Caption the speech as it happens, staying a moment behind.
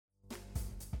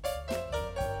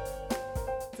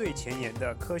最前沿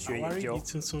的科学研究。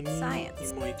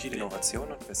Science. Innovation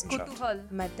und Wissenschaft.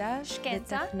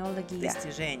 Scienza.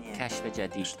 Достижения. كشف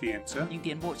جديد.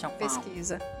 Scienza.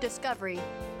 Pesquisa. Discovery.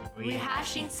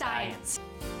 Rehashing science.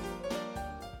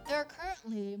 There are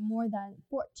currently more than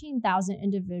 14,000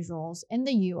 individuals in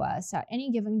the US at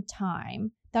any given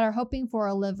time that are hoping for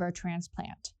a liver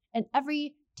transplant. And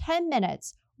every 10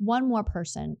 minutes, one more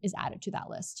person is added to that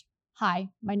list. Hi,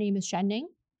 my name is Shenning.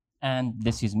 And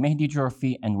this is Mehdi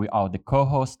Jorfi, and we are the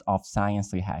co-host of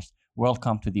Science Rehashed.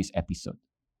 Welcome to this episode.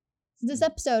 This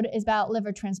episode is about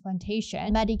liver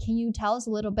transplantation. Mehdi, can you tell us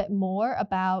a little bit more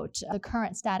about the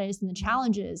current status and the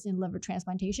challenges in liver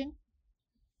transplantation?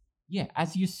 Yeah,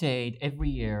 as you said, every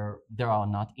year there are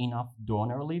not enough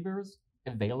donor livers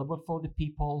available for the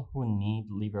people who need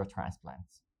liver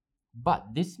transplants.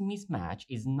 But this mismatch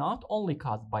is not only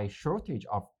caused by a shortage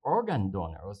of organ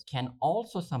donors, can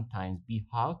also sometimes be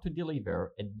hard to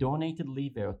deliver a donated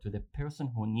liver to the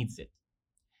person who needs it.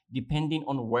 Depending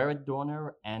on where a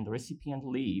donor and recipient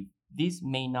live, this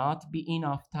may not be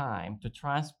enough time to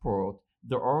transport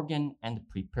the organ and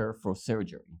prepare for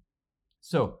surgery.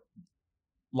 So,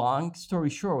 long story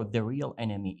short, the real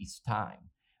enemy is time.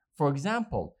 For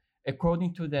example,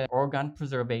 according to the Organ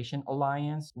Preservation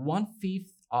Alliance, 1/5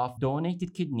 of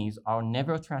donated kidneys are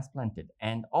never transplanted,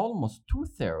 and almost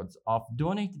 2/3 of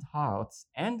donated hearts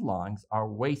and lungs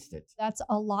are wasted. That's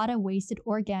a lot of wasted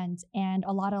organs and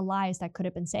a lot of lives that could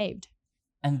have been saved.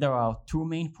 And there are two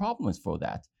main problems for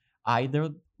that.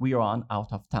 Either we run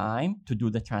out of time to do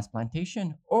the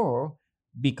transplantation, or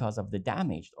because of the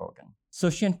damaged organ. So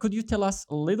Shen, could you tell us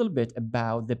a little bit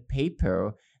about the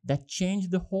paper that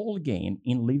changed the whole game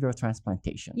in liver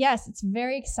transplantation? Yes, it's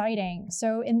very exciting.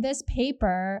 So in this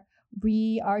paper,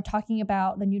 we are talking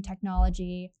about the new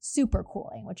technology,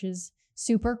 supercooling, which is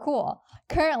super cool.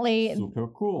 Currently, Super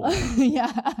cool.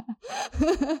 yeah.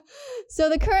 So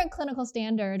the current clinical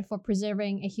standard for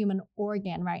preserving a human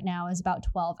organ right now is about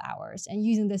 12 hours. And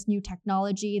using this new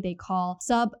technology they call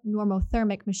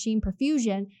subnormothermic machine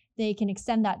perfusion, they can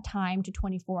extend that time to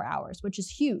 24 hours, which is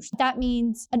huge. That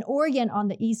means an organ on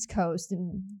the East Coast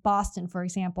in Boston, for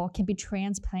example, can be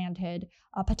transplanted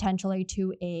potentially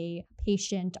to a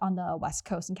patient on the West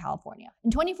Coast in California.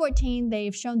 In 2014,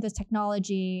 they've shown this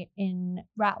technology in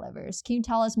rat livers. Can you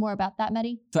tell us more about that,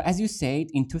 Mehdi? So as you said,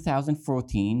 in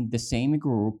 2014, the same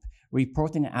group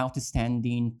reported an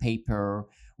outstanding paper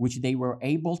which they were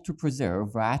able to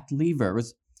preserve rat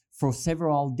livers for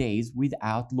several days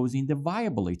without losing the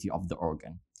viability of the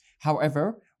organ.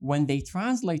 However, when they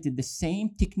translated the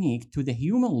same technique to the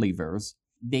human livers,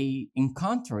 they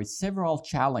encountered several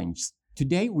challenges.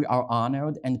 Today, we are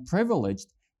honored and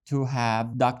privileged to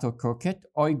have Dr. Koket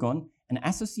Oygun, an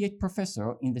associate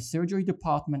professor in the surgery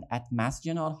department at Mass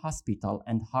General Hospital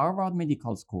and Harvard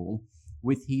Medical School,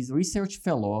 with his research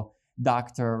fellow,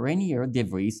 Dr. Rainier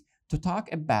DeVries, to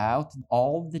talk about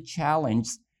all the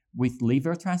challenges with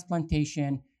liver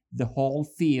transplantation, the whole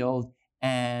field,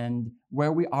 and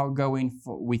where we are going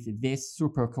with this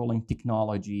supercooling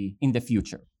technology in the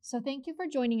future. So thank you for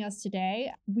joining us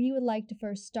today. We would like to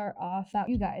first start off about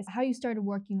you guys, how you started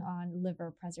working on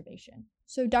liver preservation.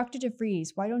 So Dr. DeVries,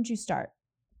 why don't you start?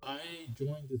 I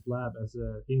joined this lab as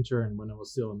an intern when I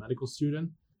was still a medical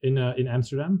student in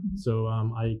Amsterdam. So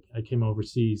I came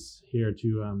overseas here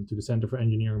to the Center for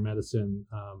Engineering Medicine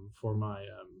for my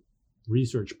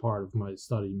research part of my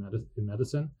study in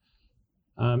medicine.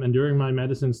 And during my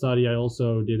medicine study, I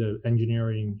also did an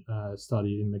engineering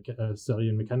study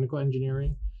in mechanical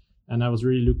engineering. And I was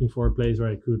really looking for a place where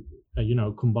I could,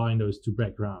 combine those two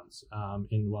backgrounds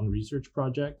in one research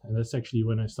project. And that's actually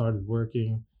when I started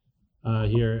working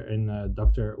here in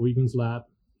Dr. Oygun's lab.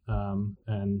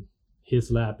 And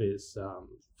his lab is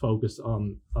focused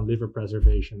on liver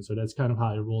preservation. So that's kind of how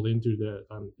I rolled into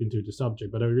the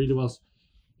subject. But I really was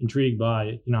intrigued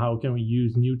by, how can we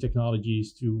use new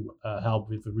technologies to help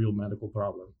with a real medical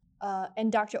problem.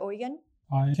 And Dr. Oygun?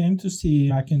 I came to see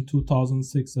back in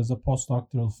 2006 as a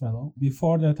postdoctoral fellow.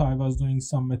 Before that, I was doing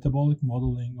some metabolic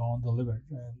modeling on the liver,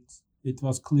 and it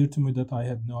was clear to me that I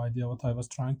had no idea what I was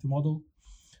trying to model.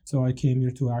 So I came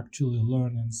here to actually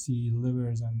learn and see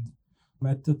livers. And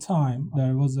at the time,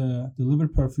 the liver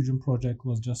perfusion project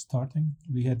was just starting.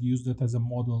 We had used it as a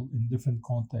model in different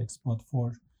contexts, but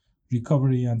for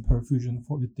recovery and perfusion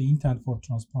with the intent for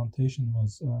transplantation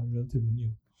was relatively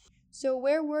new. So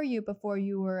where were you before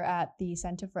you were at the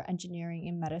Center for Engineering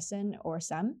in Medicine, or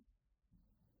CEM?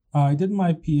 I did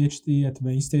my PhD at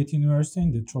Wayne State University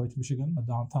in Detroit, Michigan,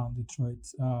 downtown Detroit.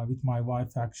 With my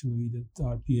wife, actually, we did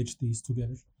our PhDs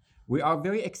together. We are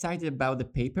very excited about the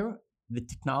paper, the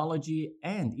technology,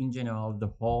 and in general,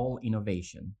 the whole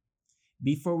innovation.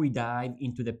 Before we dive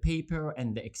into the paper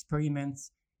and the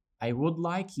experiments, I would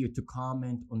like you to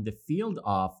comment on the field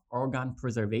of organ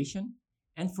preservation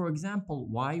and, for example,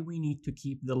 why we need to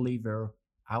keep the liver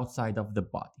outside of the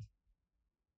body.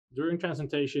 During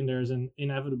transplantation, there's an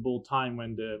inevitable time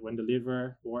when the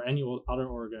liver or any other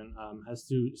organ has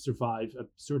to survive a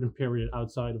certain period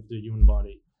outside of the human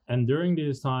body. And during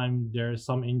this time, there's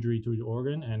some injury to the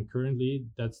organ. And currently,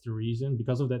 that's the reason,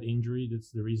 because of that injury,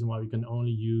 that's the reason why we can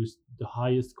only use the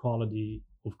highest quality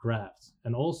of grafts.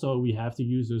 And also, we have to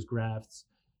use those grafts,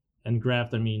 and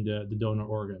graft, I mean the donor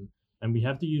organ. And we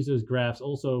have to use those grafts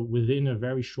also within a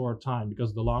very short time,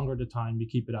 because the longer the time we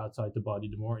keep it outside the body,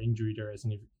 the more injury there is.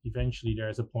 And eventually there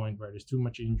is a point where there's too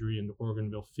much injury and the organ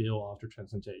will fail after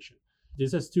transplantation.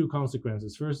 This has two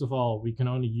consequences. First of all, we can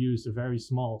only use a very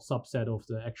small subset of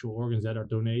the actual organs that are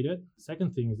donated.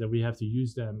 Second thing is that we have to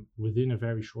use them within a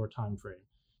very short time frame.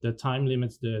 That time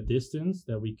limits the distance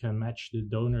that we can match the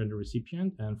donor and the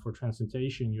recipient. And for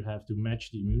transplantation, you have to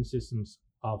match the immune systems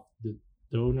of the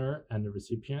donor and the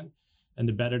recipient. And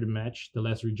the better the match, the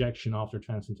less rejection after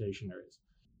transplantation there is.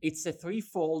 It's a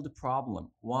threefold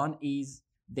problem. One is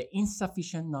the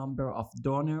insufficient number of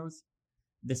donors.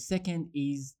 The second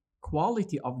is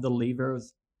quality of the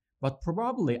livers. But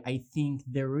probably, I think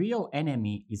the real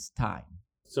enemy is time.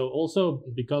 So also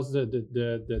because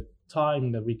the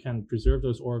time that we can preserve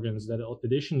those organs, that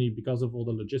additionally, because of all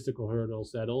the logistical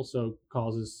hurdles, that also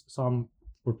causes some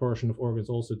proportion of organs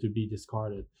also to be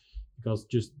discarded, because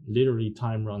just literally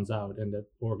time runs out and that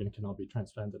organ cannot be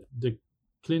transplanted. The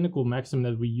clinical maximum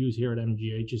that we use here at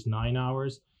MGH is 9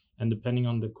 hours, and depending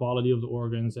on the quality of the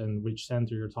organs and which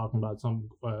center you're talking about,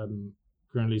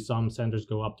 currently some centers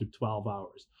go up to 12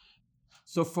 hours.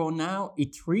 So for now,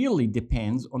 it really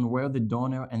depends on where the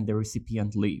donor and the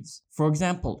recipient lives. For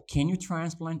example, can you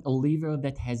transplant a liver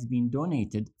that has been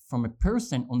donated from a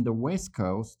person on the West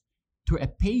Coast to a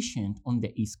patient on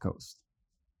the East Coast?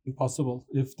 Impossible.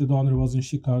 If the donor was in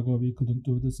Chicago, we couldn't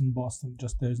do this in Boston.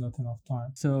 Just there's not enough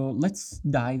time. So let's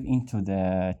dive into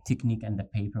the technique and the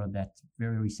paper that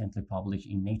very recently published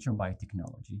in Nature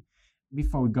Biotechnology.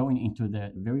 Before going into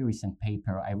the very recent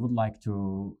paper, I would like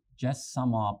to just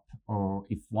sum up, or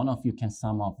if one of you can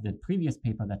sum up the previous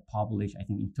paper that published, I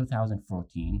think in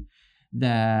 2014,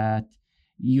 that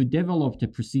you developed a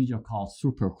procedure called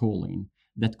supercooling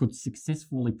that could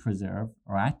successfully preserve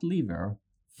rat liver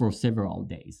for several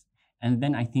days. And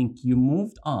then I think you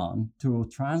moved on to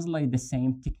translate the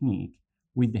same technique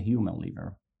with the human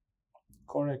liver.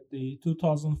 Correct. The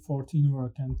 2014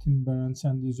 work, and Tim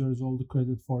Berenson deserves all the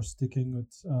credit for sticking with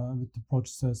the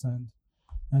process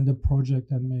and the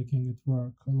project and making it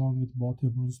work, along with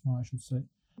Bothe Brunsma, I should say.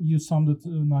 You summed it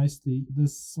nicely.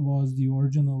 This was the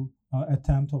original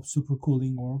attempt of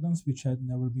supercooling organs, which had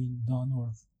never been done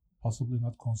or possibly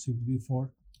not conceived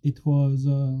before. It was a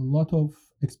lot of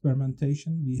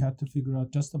experimentation. We had to figure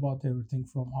out just about everything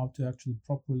from how to actually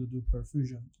properly do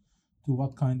perfusion to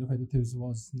what kind of additives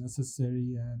was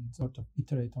necessary and sort of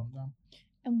iterate on them.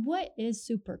 And what is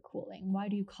supercooling? Why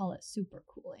do you call it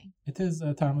supercooling? It is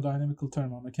a thermodynamical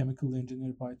term. I'm a chemical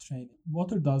engineer by training.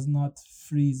 Water does not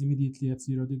freeze immediately at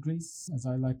 0 degrees. As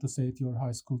I like to say it, your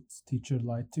high school teacher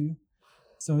lied to you.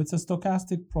 So it's a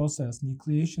stochastic process.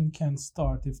 Nucleation can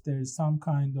start if there is some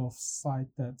kind of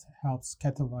site that helps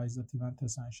catalyze that event,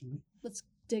 essentially. Let's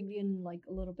dig in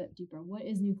a little bit deeper. What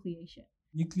is nucleation?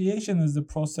 Nucleation is the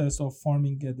process of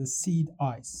forming the seed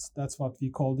ice. That's what we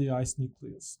call the ice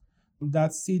nucleus.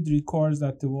 That seed requires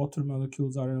that the water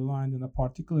molecules are aligned in a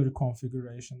particular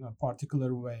configuration, a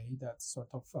particular way that sort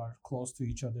of are close to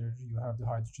each other. You have the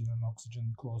hydrogen and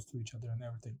oxygen close to each other and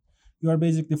everything. You are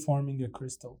basically forming a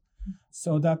crystal.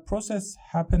 So that process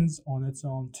happens on its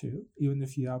own too, even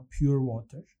if you have pure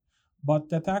water. But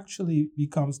that actually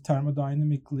becomes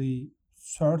thermodynamically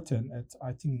certain at,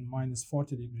 I think, minus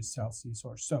 40 degrees Celsius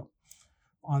or so.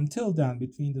 Until then,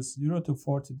 between the 0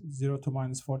 to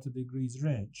minus 40 degrees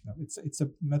range, it's a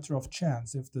matter of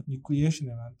chance if the nucleation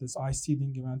event, this ice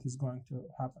seeding event, is going to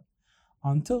happen.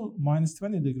 Until minus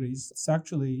 20 degrees, it's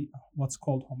actually what's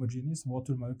called homogeneous,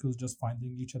 water molecules just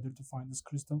finding each other to find this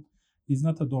crystal. Is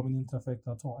not a dominant effect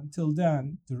at all. Until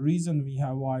then, the reason we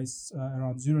have ice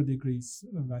around 0 degrees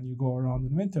when you go around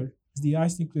in winter is the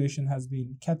ice nucleation has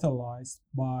been catalyzed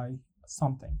by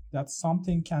something. That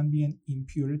something can be an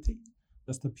impurity,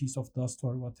 just a piece of dust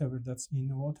or whatever that's in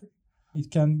the water. It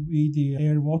can be the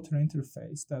air-water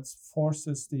interface that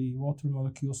forces the water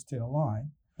molecules to align.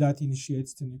 That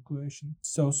initiates the nucleation.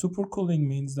 So supercooling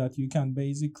means that you can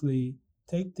basically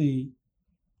take the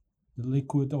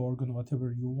liquid organ,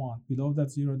 whatever you want, below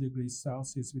that 0 degrees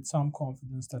Celsius with some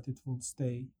confidence that it will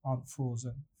stay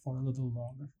unfrozen for a little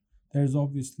longer. there's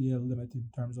obviously a limit in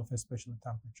terms of especially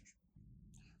temperature.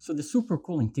 So the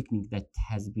supercooling technique that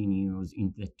has been used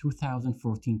in the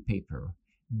 2014 paper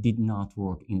did not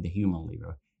work in the human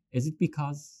liver. Is it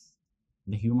because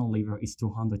the human liver is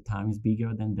 200 times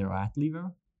bigger than the rat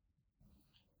liver?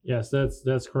 Yes,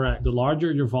 that's correct. The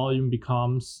larger your volume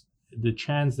becomes, the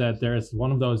chance that there's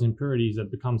one of those impurities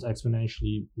that becomes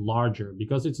exponentially larger,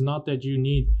 because it's not that you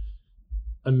need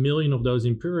a million of those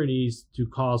impurities to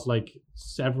cause like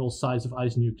several sites of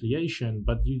isonucleation,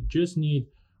 but you just need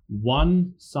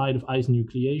one site of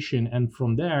isonucleation, and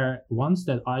from there, once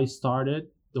that ice started,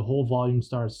 the whole volume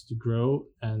starts to grow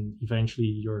and eventually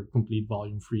your complete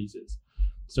volume freezes.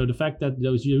 So the fact that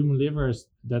those human livers,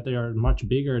 that they are much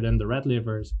bigger than the rat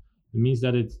livers, it means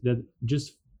that that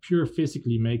just pure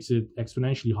physically makes it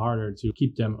exponentially harder to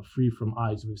keep them free from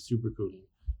ice with supercooling.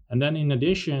 And then in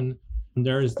addition,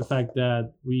 there is the fact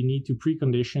that we need to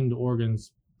precondition the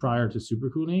organs prior to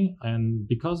supercooling. And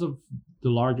because of the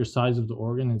larger size of the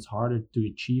organ, it's harder to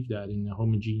achieve that in a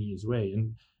homogeneous way.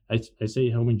 And I say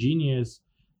homogeneous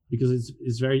because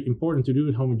it's very important to do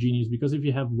it homogeneous, because if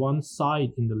you have one side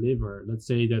in the liver, let's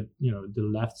say that, the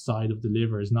left side of the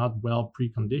liver is not well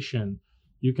preconditioned,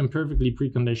 you can perfectly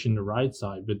precondition the right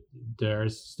side, but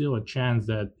there's still a chance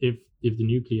that if the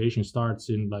nucleation starts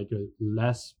in like a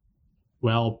less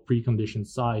well preconditioned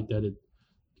side, that it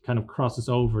kind of crosses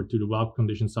over to the well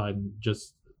conditioned side and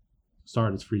just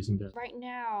starts freezing there. Right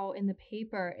now in the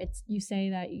paper, you say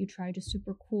that you try to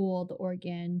supercool the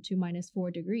organ to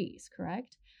 -4 degrees,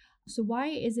 correct? So why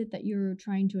is it that you're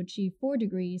trying to achieve 4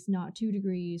 degrees, not 2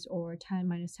 degrees or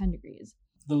 -10 degrees?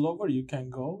 The lower you can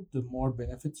go, the more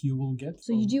benefit you will get.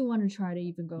 So you do want to try to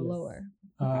even go lower.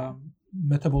 Okay.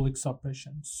 Metabolic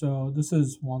suppression. So this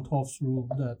is 1/12 rule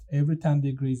that every 10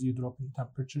 degrees you drop in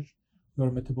temperature,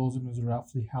 your metabolism is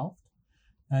roughly halved.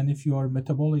 And if your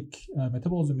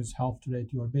metabolism is halved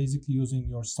rate, you are basically using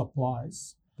your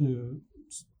supplies to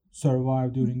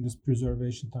survive during this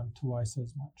preservation time twice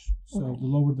as much. So the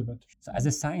lower the better. So as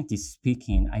a scientist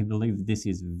speaking, I believe this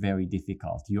is very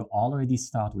difficult. You already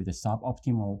start with a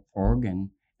suboptimal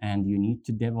organ, and you need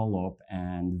to develop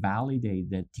and validate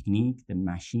the technique, the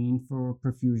machine for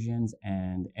perfusions,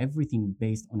 and everything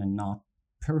based on a not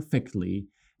perfectly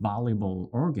valuable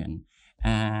organ.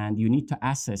 And you need to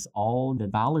assess all the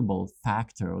valuable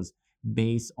factors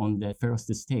based on the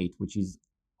first state, which is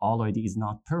already is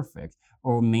not perfect,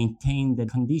 or maintain the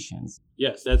conditions.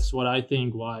 Yes, that's what I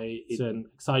think why it's an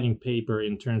exciting paper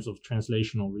in terms of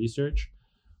translational research.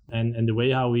 And the way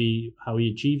how we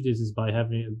achieve this is by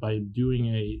doing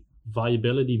a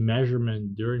viability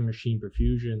measurement during machine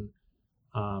perfusion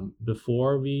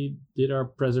before we did our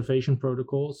preservation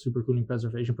protocol, supercooling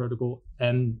preservation protocol,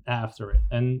 and after it.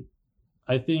 And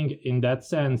I think in that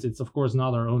sense, it's of course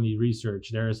not our only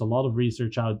research. There is a lot of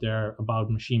research out there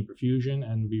about machine perfusion,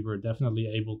 and we were definitely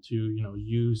able to,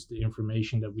 use the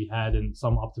information that we had and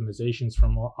some optimizations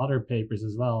from other papers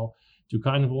as well to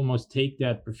kind of almost take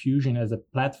that perfusion as a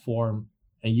platform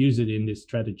and use it in this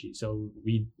strategy. So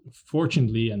we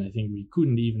fortunately, and I think we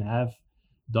couldn't even have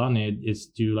done it, is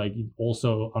to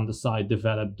also on the side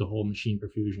develop the whole machine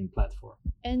perfusion platform.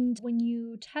 And when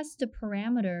you test the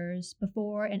parameters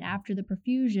before and after the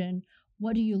perfusion,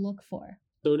 what do you look for?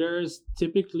 So there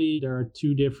are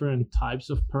two different types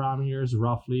of parameters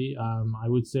roughly. I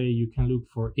would say you can look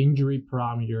for injury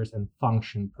parameters and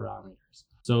function parameters.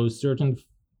 So certain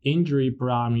injury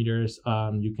parameters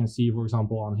you can see, for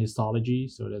example, on histology.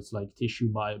 So that's like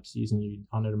tissue biopsies, and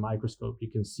under the microscope you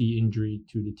can see injury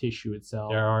to the tissue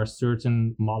itself. There are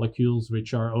certain molecules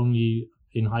which are only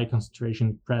in high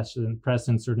concentration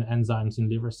present certain enzymes in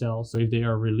liver cells. So if they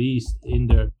are released in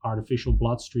the artificial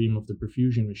bloodstream of the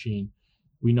perfusion machine,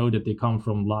 we know that they come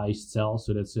from lysed cells.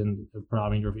 So that's a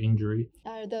parameter of injury.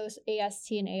 Are those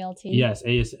AST and ALT? Yes,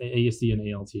 AST and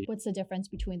ALT. What's the difference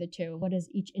between the two? What does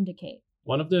each indicate?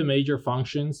 One of the major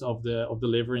functions of the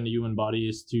liver in the human body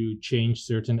is to change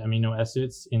certain amino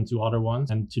acids into other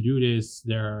ones. And to do this,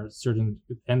 there are certain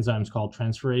enzymes called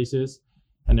transferases.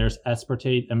 And there's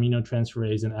aspartate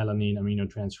aminotransferase and alanine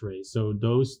aminotransferase. So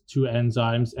those two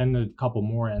enzymes and a couple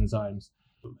more enzymes,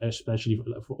 especially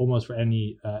for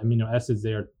any amino acids,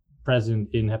 they are present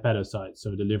in hepatocytes,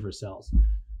 so the liver cells.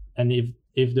 And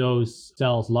if those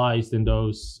cells lyse, then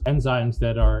those enzymes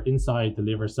that are inside the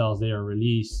liver cells, they are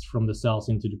released from the cells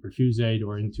into the perfusate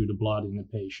or into the blood in the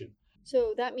patient.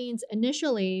 So that means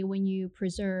initially when you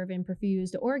preserve and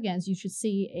perfuse the organs, you should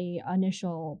see a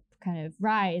initial kind of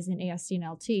rise in AST and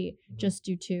ALT just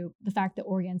due to the fact that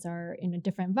organs are in a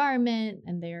different environment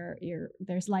and they're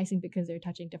slicing because they're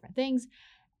touching different things.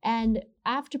 And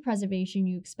after preservation,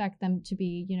 you expect them to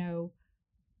be,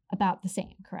 about the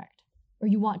same, correct? Or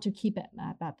you want to keep it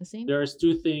at about the same? There's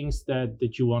two things that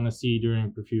you want to see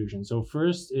during perfusion. So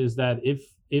first is that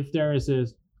if there is a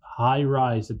high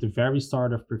rise at the very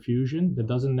start of perfusion, that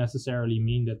doesn't necessarily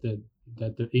mean that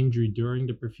the injury during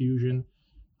the perfusion,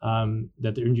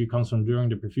 that the injury comes from during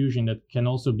the perfusion. That can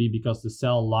also be because the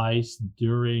cell lies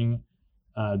during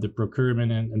the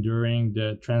procurement and during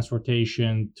the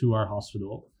transportation to our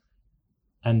hospital.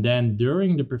 And then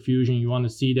during the perfusion, you want to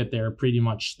see that they're pretty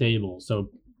much stable.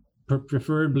 So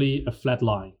preferably a flat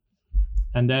line.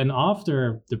 And then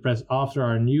after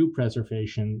our new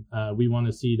preservation, we want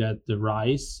to see that the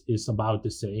rise is about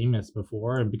the same as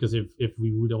before. And because if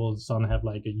we would all of a sudden have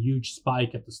like a huge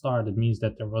spike at the start, it means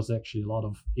that there was actually a lot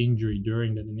of injury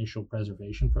during that initial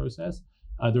preservation process,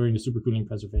 during the supercooling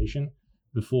preservation,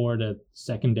 before the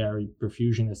secondary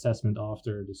perfusion assessment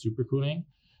after the supercooling.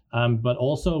 But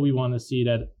also we want to see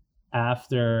that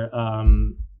after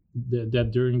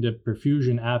that during the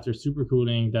perfusion after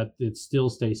supercooling, that it still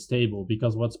stays stable,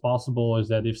 because what's possible is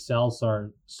that if cells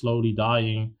are slowly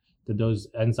dying, that those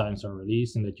enzymes are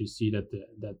released, and that you see that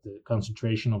the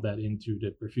concentration of that into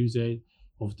the perfusate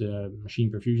of the machine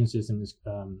perfusion system is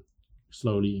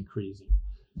slowly increasing.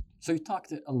 So you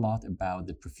talked a lot about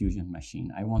the perfusion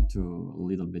machine. I want to a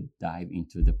little bit dive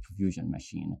into the perfusion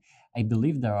machine. I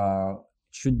believe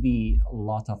should be a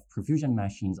lot of perfusion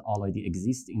machines already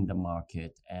exist in the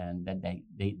market, and that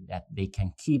they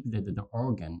can keep the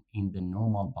organ in the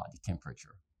normal body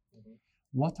temperature. Mm-hmm.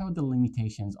 What are the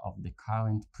limitations of the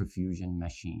current perfusion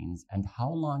machines, and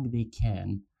how long they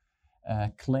can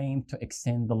claim to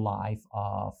extend the life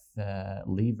of the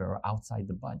liver outside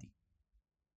the body?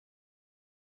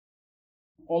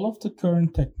 All of the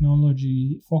current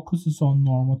technology focuses on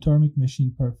normothermic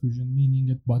machine perfusion, meaning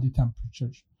at body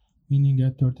temperature, meaning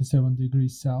at 37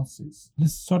 degrees Celsius.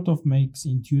 This sort of makes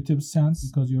intuitive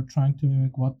sense because you're trying to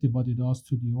mimic what the body does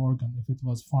to the organ. If it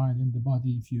was fine in the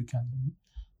body, if you can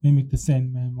mimic the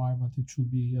same environment, it should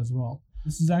be as well.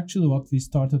 This is actually what we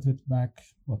started with back,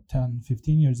 10,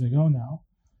 15 years ago now,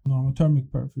 normothermic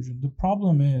perfusion. The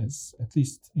problem is, at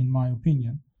least in my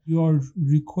opinion, you're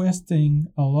requesting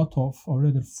a lot of, or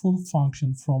rather full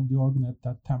function from the organ at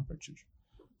that temperature.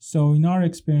 So in our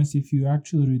experience, if you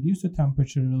actually reduce the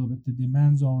temperature a little bit, the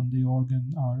demands on the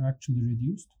organ are actually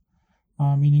reduced,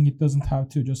 meaning it doesn't have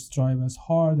to just drive as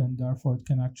hard, and therefore it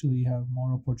can actually have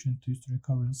more opportunities to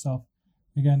recover itself.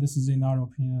 Again, this is in our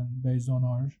opinion based on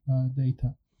our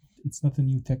data. It's not a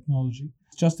new technology.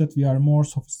 It's just that we are more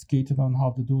sophisticated on how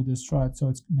to do this right, so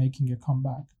it's making a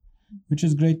comeback, which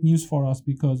is great news for us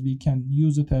because we can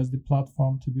use it as the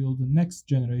platform to build the next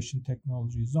generation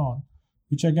technologies on,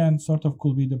 which again sort of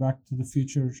could be the back to the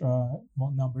future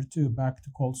number 2, back to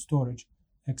cold storage,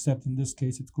 except in this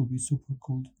case it could be super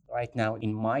cooled. Right now,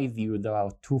 in my view, there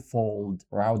are twofold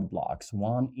roadblocks.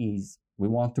 One is we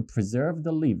want to preserve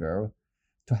the liver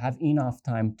to have enough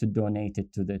time to donate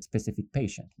it to the specific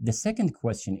patient. The second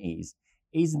question is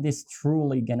this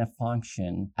truly going to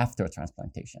function after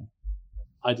transplantation?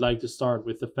 I'd like to start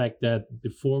with the fact that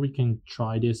before we can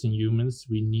try this in humans,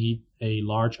 we need a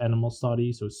large animal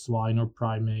study, so swine or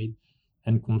primate,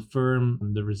 and confirm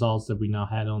the results that we now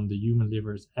had on the human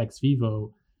livers ex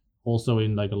vivo, also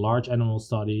in like a large animal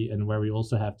study, and where we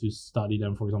also have to study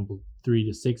them, for example, 3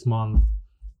 to 6 months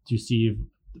to see if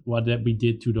what that we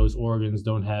did to those organs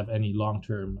don't have any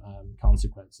long-term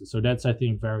consequences. So that's, I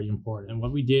think, very important. And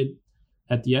what we did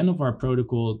at the end of our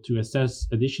protocol to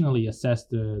additionally assess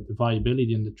the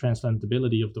viability and the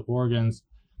transplantability of the organs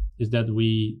is that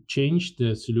we changed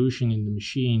the solution in the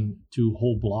machine to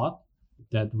whole blood,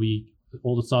 that we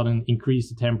all of a sudden increase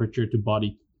the temperature to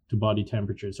body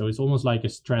temperature. So it's almost like a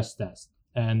stress test.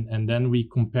 And then we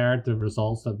compared the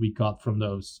results that we got from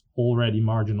those already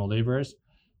marginal livers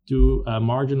to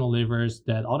marginal livers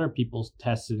that other people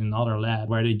tested in other labs,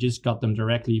 where they just got them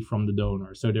directly from the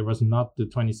donor. So there was not the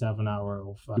 27-hour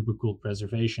of supercooled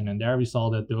preservation. And there we saw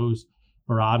that those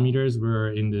parameters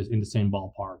were in the same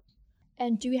ballpark.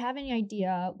 And do you have any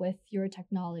idea with your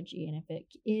technology, and if it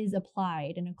is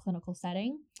applied in a clinical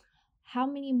setting, how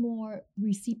many more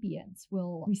recipients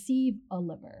will receive a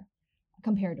liver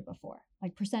compared to before,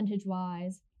 like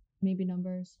percentage-wise? Maybe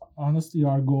numbers? Honestly,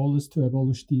 our goal is to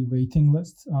abolish the waiting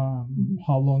list.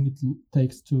 How long it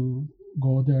takes to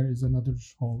go there is another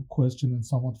whole question and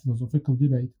somewhat philosophical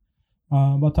debate.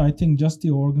 But I think just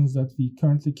the organs that we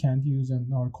currently can't use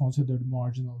and are considered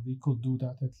marginal, we could do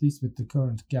that, at least with the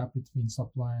current gap between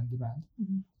supply and demand.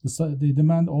 The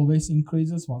demand always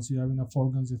increases. Once you have enough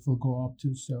organs, it will go up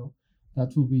too. So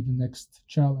that will be the next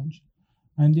challenge.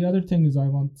 And the other thing is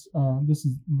this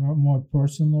is more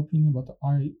personal opinion, but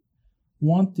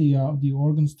want the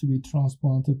organs to be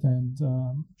transplanted and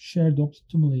shared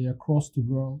optimally across the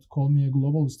world. Call me a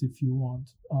globalist if you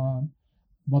want,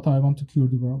 but I want to cure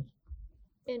the world.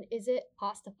 And is it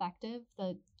cost effective?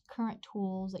 The current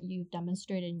tools that you've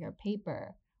demonstrated in your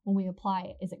paper, when we apply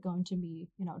it, is it going to be,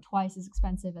 twice as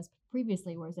expensive as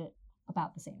previously, or is it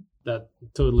about the same? That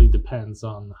totally depends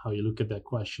on how you look at that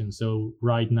question. So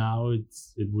right now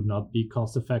it would not be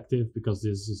cost effective because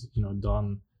this is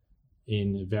done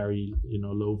in very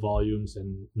low volumes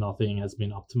and nothing has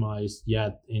been optimized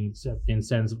yet in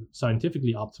sense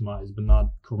scientifically optimized but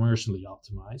not commercially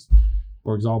optimized.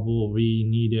 For example, we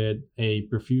needed a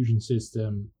perfusion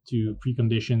system to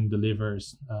precondition the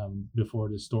livers before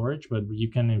the storage, but you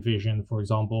can envision, for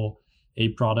example, a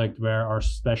product where our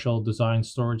special design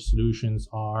storage solutions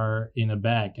are in a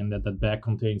bag and that bag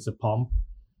contains a pump,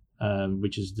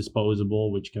 which is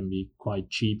disposable, which can be quite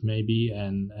cheap maybe,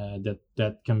 and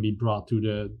that can be brought to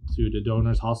the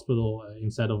donor's hospital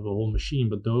instead of the whole machine.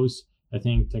 But those, I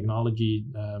think, technology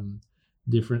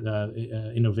different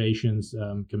innovations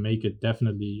can make it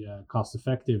definitely cost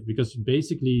effective, because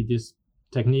basically this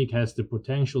technique has the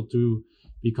potential to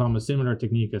become a similar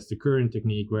technique as the current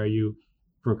technique, where you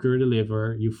procure the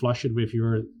liver, you flush it with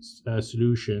your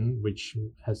solution, which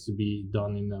has to be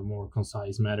done in a more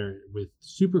concise manner with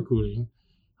supercooling,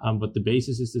 but the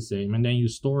basis is the same, and then you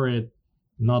store it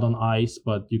not on ice,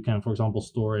 but you can, for example,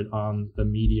 store it on a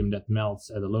medium that melts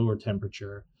at a lower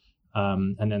temperature,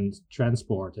 and then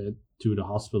transport it to the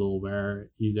hospital where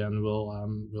you then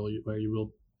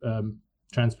will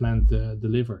transplant the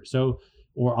liver,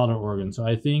 or other organs. So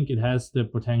I think it has the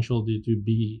potential to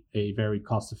be a very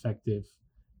cost-effective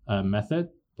method,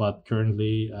 but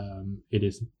currently it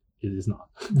is not.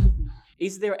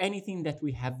 Is there anything that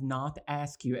we have not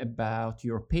asked you about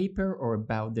your paper or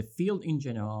about the field in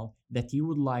general that you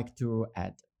would like to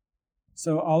add?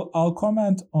 So I'll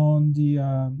comment on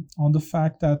the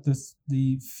fact that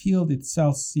the field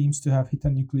itself seems to have hit a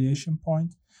nucleation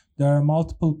point. There are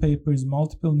multiple papers,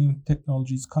 multiple new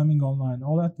technologies coming online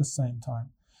all at the same time.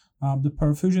 The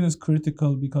perfusion is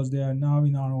critical because they are now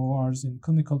in our ORs in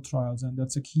clinical trials, and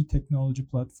that's a key technology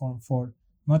platform for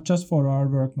not just for our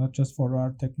work, not just for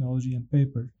our technology and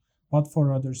paper, but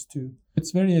for others too.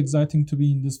 It's very exciting to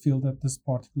be in this field at this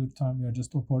particular time. We are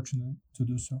just fortunate to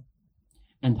do so.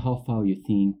 And how far you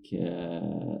think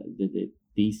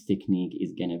this technique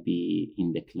is going to be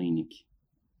in the clinic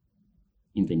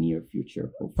in the near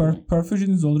future? Perfusion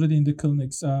is already in the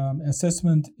clinics.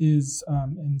 Assessment is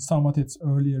in somewhat its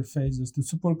earlier phases. The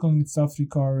supercooling itself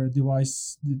requires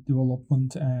device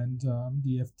development and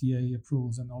the FDA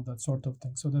approvals and all that sort of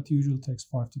thing. So that usually takes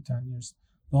 5 to 10 years.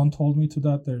 Don't hold me to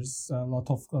that. There's a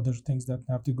lot of other things that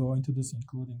have to go into this,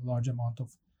 including large amount of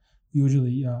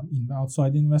usually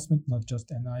outside investment, not just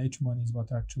NIH monies, but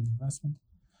actual investment.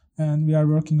 And we are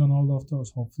working on all of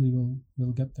those. Hopefully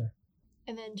we'll get there.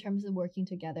 And then in terms of working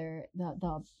together,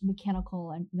 the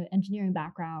mechanical and the engineering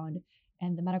background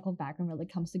and the medical background really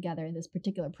comes together in this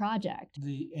particular project.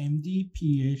 The MD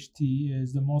PhD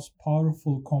is the most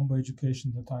powerful combo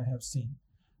education that I have seen.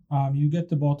 You get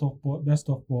the best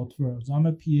of both worlds. I'm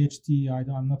a PhD.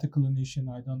 I'm not a clinician.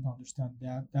 I don't understand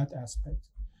that aspect.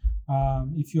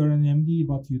 If you're an MD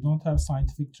but you don't have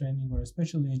scientific training or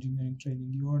especially engineering training,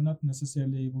 you are not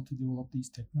necessarily able to develop these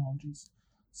technologies.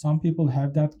 Some people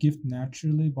have that gift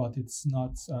naturally, but it's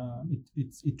not.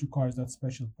 It requires that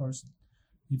special person.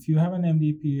 If you have an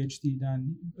MD PhD,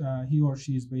 then he or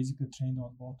she is basically trained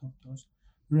on both of those.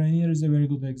 Rainier is a very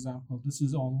good example. This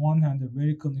is on one hand a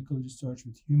very clinical research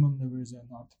with human livers and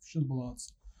artificial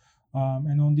bloods.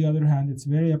 And on the other hand, it's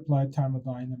very applied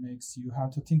thermodynamics. You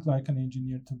have to think like an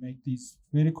engineer to make these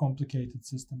very complicated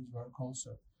systems work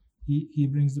also. He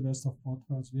brings the best of both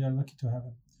worlds. We are lucky to have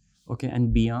him. Okay,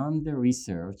 and beyond the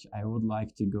research, I would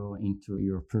like to go into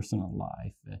your personal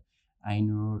life. I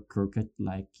know, Kürkut,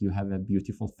 like you have a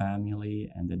beautiful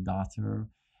family and a daughter.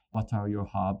 What are your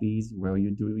hobbies? Where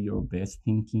you do your best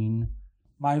thinking?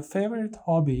 My favorite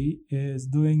hobby is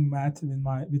doing math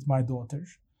with my daughter.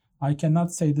 I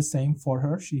cannot say the same for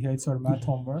her. She hates her math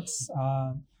homeworks.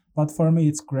 But for me,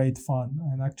 it's great fun.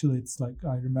 And actually, it's like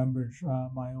I remember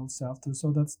my old self too.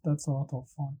 So that's a lot of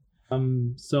fun.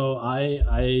 So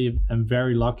I am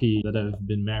very lucky that I've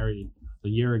been married a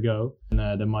year ago, and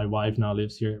that my wife now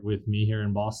lives here with me here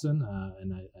in Boston,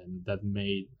 and that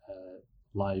made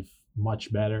life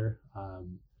much better.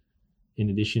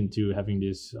 In addition to having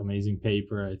this amazing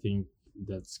paper, I think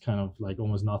that's kind of like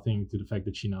almost nothing to the fact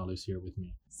that she now lives here with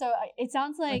me. So it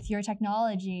sounds like your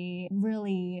technology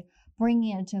really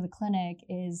bringing it to the clinic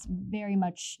is very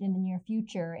much in the near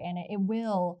future, and it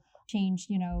will change,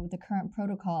 the current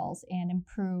protocols and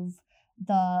improve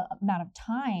the amount of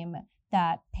time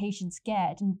that patients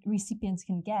get and recipients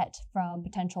can get from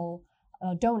potential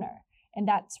donor. And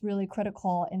that's really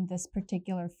critical in this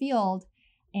particular field.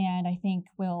 And I think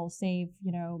will save,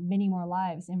 many more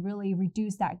lives and really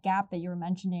reduce that gap that you were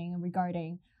mentioning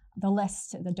regarding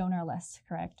the donor list,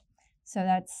 correct? So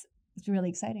it's really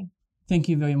exciting. Thank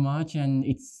you very much. And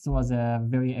it was a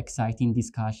very exciting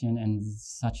discussion and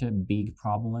such a big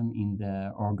problem in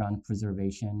the organ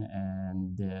preservation.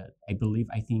 And I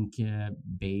think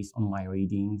based on my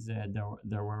readings,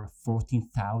 there were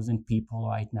 14,000 people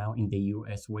right now in the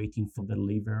US waiting for the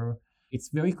liver. It's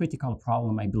a very critical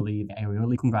problem, I believe. I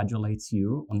really congratulate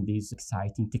you on this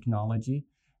exciting technology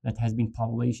that has been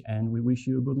published, and we wish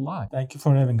you good luck. Thank you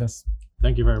for having us.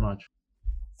 Thank you very much.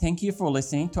 Thank you for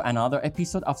listening to another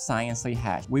episode of Science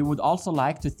Rehashed. We would also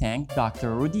like to thank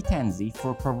Dr. Rudy Tenzi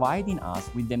for providing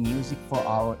us with the music for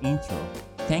our intro.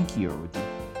 Thank you, Rudy.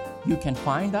 You can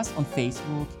find us on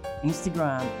Facebook,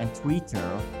 Instagram, and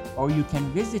Twitter, or you can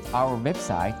visit our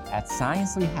website at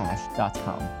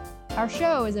sciencerehashed.com. Our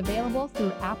show is available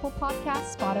through Apple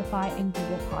Podcasts, Spotify, and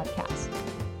Google Podcasts.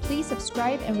 Please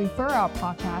subscribe and refer our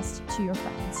podcast to your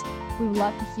friends. We would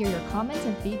love to hear your comments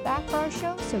and feedback for our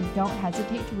show, so don't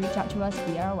hesitate to reach out to us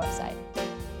via our website.